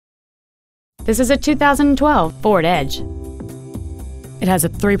This is a 2012 Ford Edge. It has a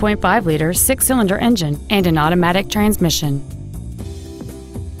 3.5-liter six-cylinder engine and an automatic transmission.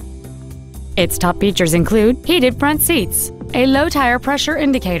 Its top features include heated front seats, a low tire pressure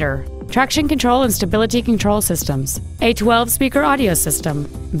indicator, traction control and stability control systems, a 12-speaker audio system,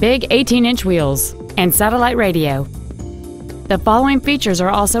 big 18-inch wheels, and satellite radio. The following features are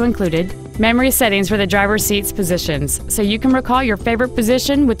also included: memory settings for the driver's seat's positions, so you can recall your favorite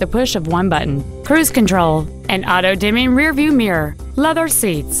position with the push of one button, cruise control, an auto-dimming rearview mirror, leather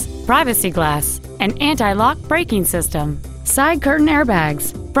seats, privacy glass, an anti-lock braking system, side curtain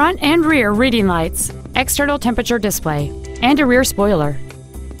airbags, front and rear reading lights, external temperature display, and a rear spoiler.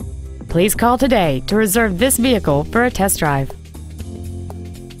 Please call today to reserve this vehicle for a test drive.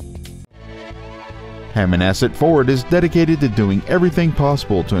 Hammonasset Ford is dedicated to doing everything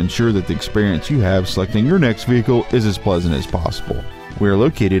possible to ensure that the experience you have selecting your next vehicle is as pleasant as possible. We are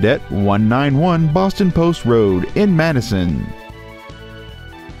located at 191 Boston Post Road in Madison.